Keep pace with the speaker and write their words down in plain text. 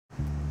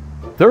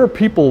There are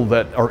people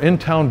that are in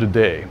town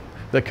today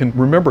that can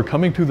remember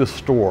coming to this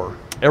store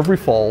every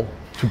fall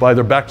to buy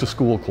their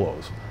back-to-school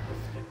clothes.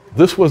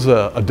 This was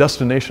a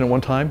destination at one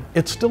time.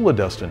 It's still a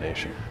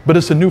destination, but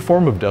it's a new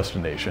form of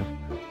destination.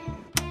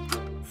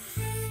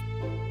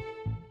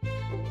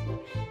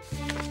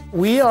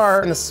 We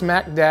are in the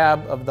smack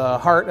dab of the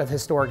heart of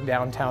historic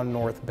downtown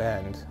North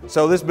Bend.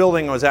 So this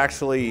building was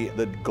actually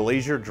the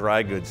Glazier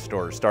dry goods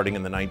store starting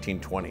in the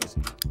 1920s.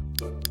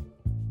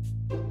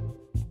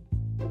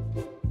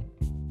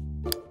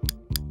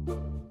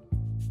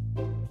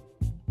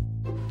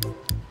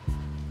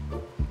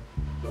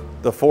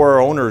 The four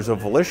owners of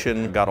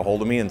Volition got a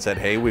hold of me and said,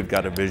 hey, we've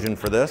got a vision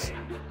for this.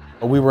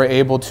 We were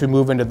able to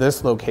move into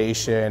this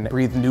location,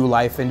 breathe new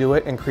life into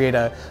it, and create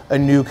a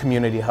new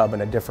community hub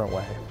in a different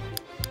way.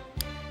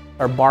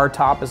 Our bar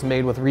top is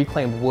made with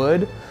reclaimed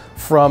wood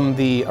from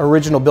the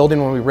original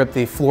building when we ripped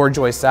the floor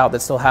joists out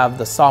that still have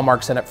the saw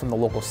marks in it from the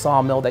local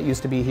sawmill that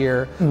used to be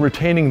here.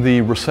 Retaining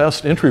the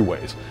recessed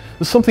entryways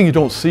is something you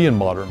don't see in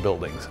modern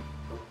buildings.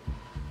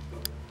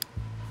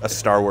 A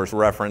Star Wars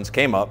reference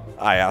came up.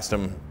 I asked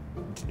them,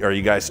 are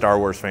you guys Star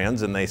Wars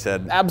fans? And they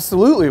said,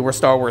 absolutely, we're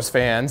Star Wars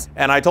fans.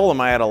 And I told them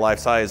I had a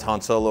life-size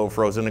Han Solo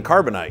frozen in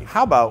carbonite.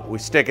 How about we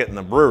stick it in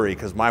the brewery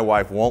because my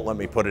wife won't let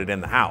me put it in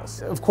the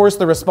house? Of course,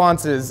 the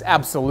response is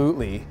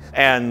absolutely.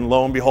 And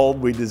lo and behold,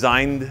 we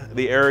designed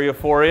the area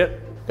for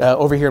it.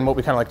 Over here in what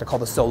we kind of like to call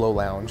the solo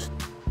lounge.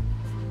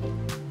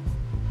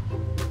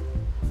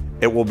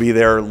 It will be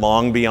there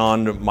long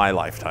beyond my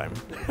lifetime.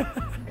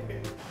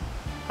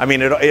 I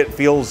mean, it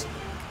feels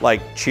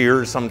like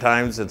Cheers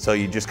sometimes, and so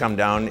you just come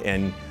down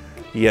and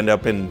you end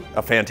up in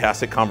a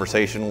fantastic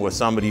conversation with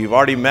somebody you've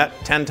already met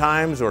 10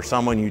 times or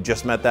someone you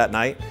just met that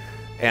night,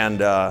 and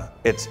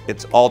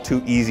it's all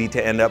too easy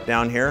to end up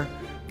down here.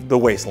 The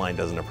waistline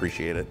doesn't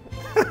appreciate it.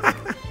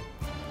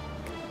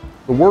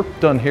 The work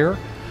done here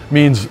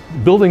means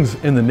buildings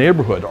in the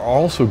neighborhood are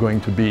also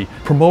going to be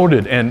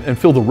promoted and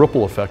feel the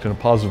ripple effect in a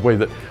positive way,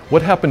 that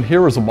what happened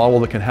here is a model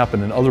that can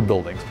happen in other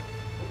buildings.